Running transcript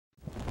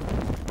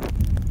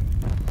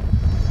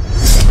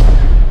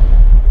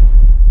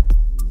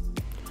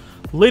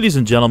Ladies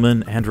and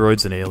gentlemen,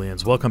 androids and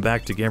aliens, welcome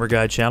back to Gamer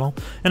Guide channel.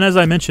 And as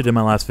I mentioned in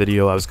my last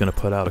video, I was going to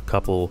put out a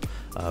couple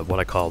what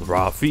I called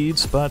raw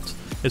feeds, but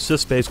it's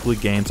just basically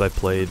games I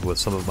played with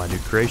some of my new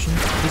creations.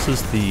 This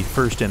is the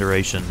first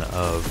iteration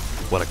of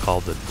what I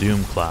call the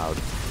Doom Cloud,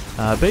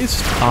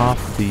 based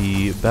off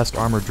the best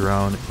armored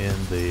drone in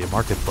the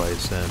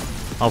marketplace and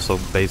also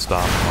based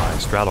off my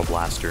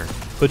StratoBlaster,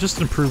 but just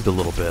improved a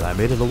little bit. I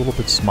made it a little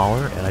bit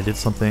smaller and I did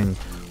something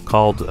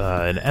called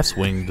an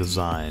S-wing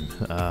design,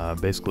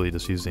 basically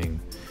just using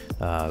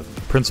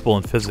principle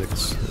in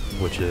physics,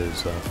 which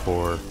is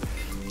for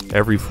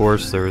every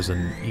force there is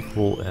an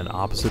equal and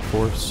opposite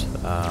force,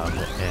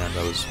 and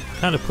I was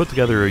kind of put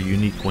together a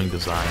unique wing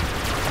design.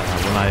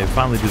 When I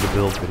finally do the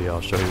build video,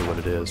 I'll show you what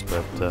it is,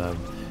 but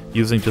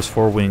using just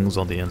 4 wings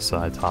on the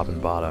inside, top and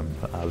bottom,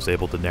 I was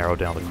able to narrow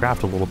down the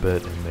craft a little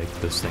bit and make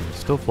this thing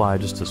still fly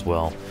just as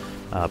well,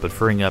 but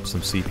freeing up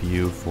some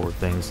CPU for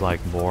things like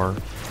more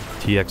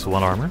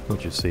TX1 armor,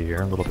 which you see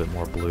here, a little bit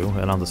more blue,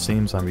 and on the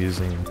seams I'm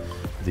using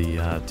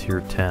the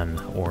tier 10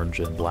 orange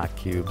and black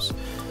cubes,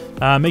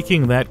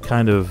 making that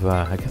kind of,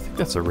 I think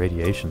that's a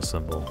radiation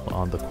symbol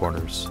on the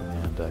corners,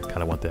 and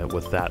kind of went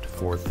with that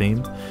for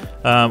theme.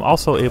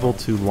 Also able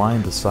to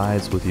line the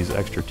sides with these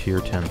extra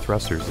tier 10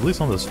 thrusters, at least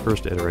on this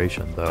first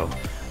iteration though.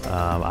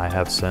 I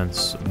have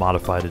since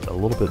modified it a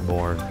little bit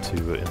more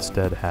to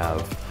instead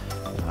have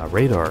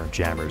radar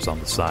jammers on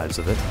the sides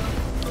of it,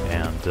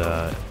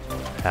 and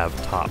have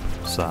top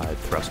side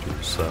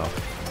thrusters, so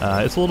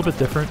it's a little bit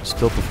different.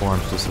 Still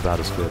performs just about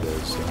as good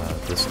as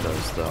this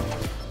does though,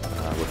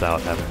 without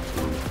having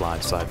to fly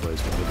sideways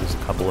when you lose a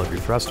couple of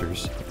your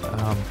thrusters.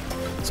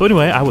 So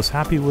anyway, I was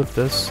happy with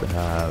this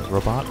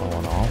robot all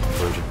in all,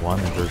 version 1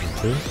 and version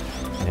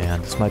 2,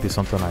 and this might be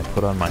something I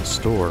put on my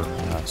store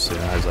soon,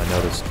 as I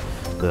noticed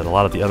that a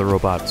lot of the other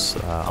robots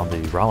on the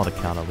Rollin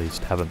account at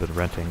least haven't been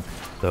renting,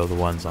 though the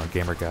ones on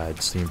Gamer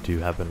Guide seem to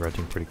have been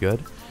renting pretty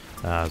good.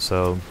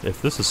 So if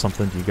this is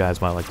something you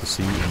guys might like to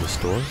see in the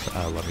store,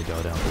 let me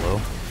know down below.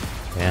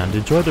 And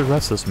enjoy the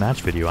rest of this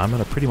match video. I'm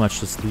going to pretty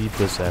much just leave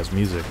this as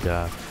music.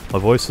 My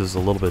voice is a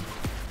little bit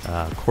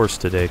coarse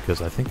today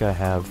because I think I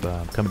have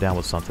come down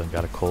with something,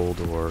 got a cold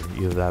or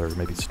either that or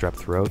maybe strep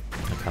throat.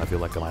 I kind of feel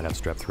like I might have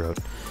strep throat.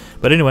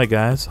 But anyway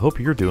guys,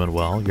 hope you're doing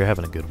well. You're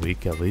having a good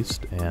week at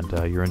least, and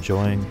you're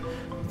enjoying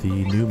the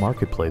new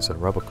marketplace at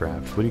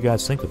Robocraft. What do you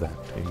guys think of that?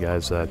 Are you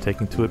guys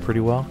taking to it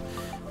pretty well?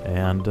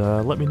 And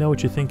let me know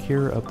what you think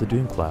here of the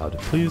Doom Cloud.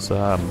 Please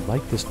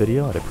like this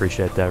video, I'd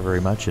appreciate that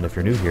very much, and if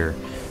you're new here,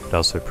 I'd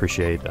also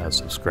appreciate a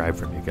subscribe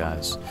from you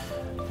guys.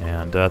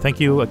 And thank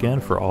you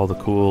again for all the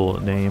cool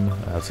name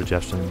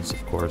suggestions,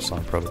 of course,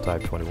 on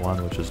Prototype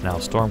 21, which is now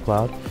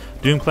Stormcloud.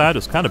 Doom Cloud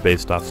is kind of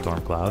based off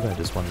Stormcloud. I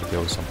just wanted to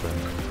go with something,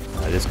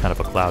 it is kind of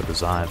a cloud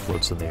design,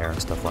 floats in the air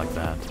and stuff like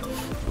that,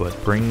 but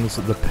brings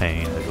the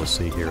pain that you'll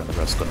see here in the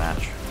rest of the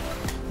match.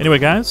 Anyway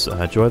guys,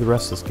 enjoy the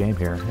rest of this game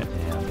here,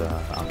 and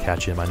I'll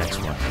catch you in my next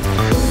one.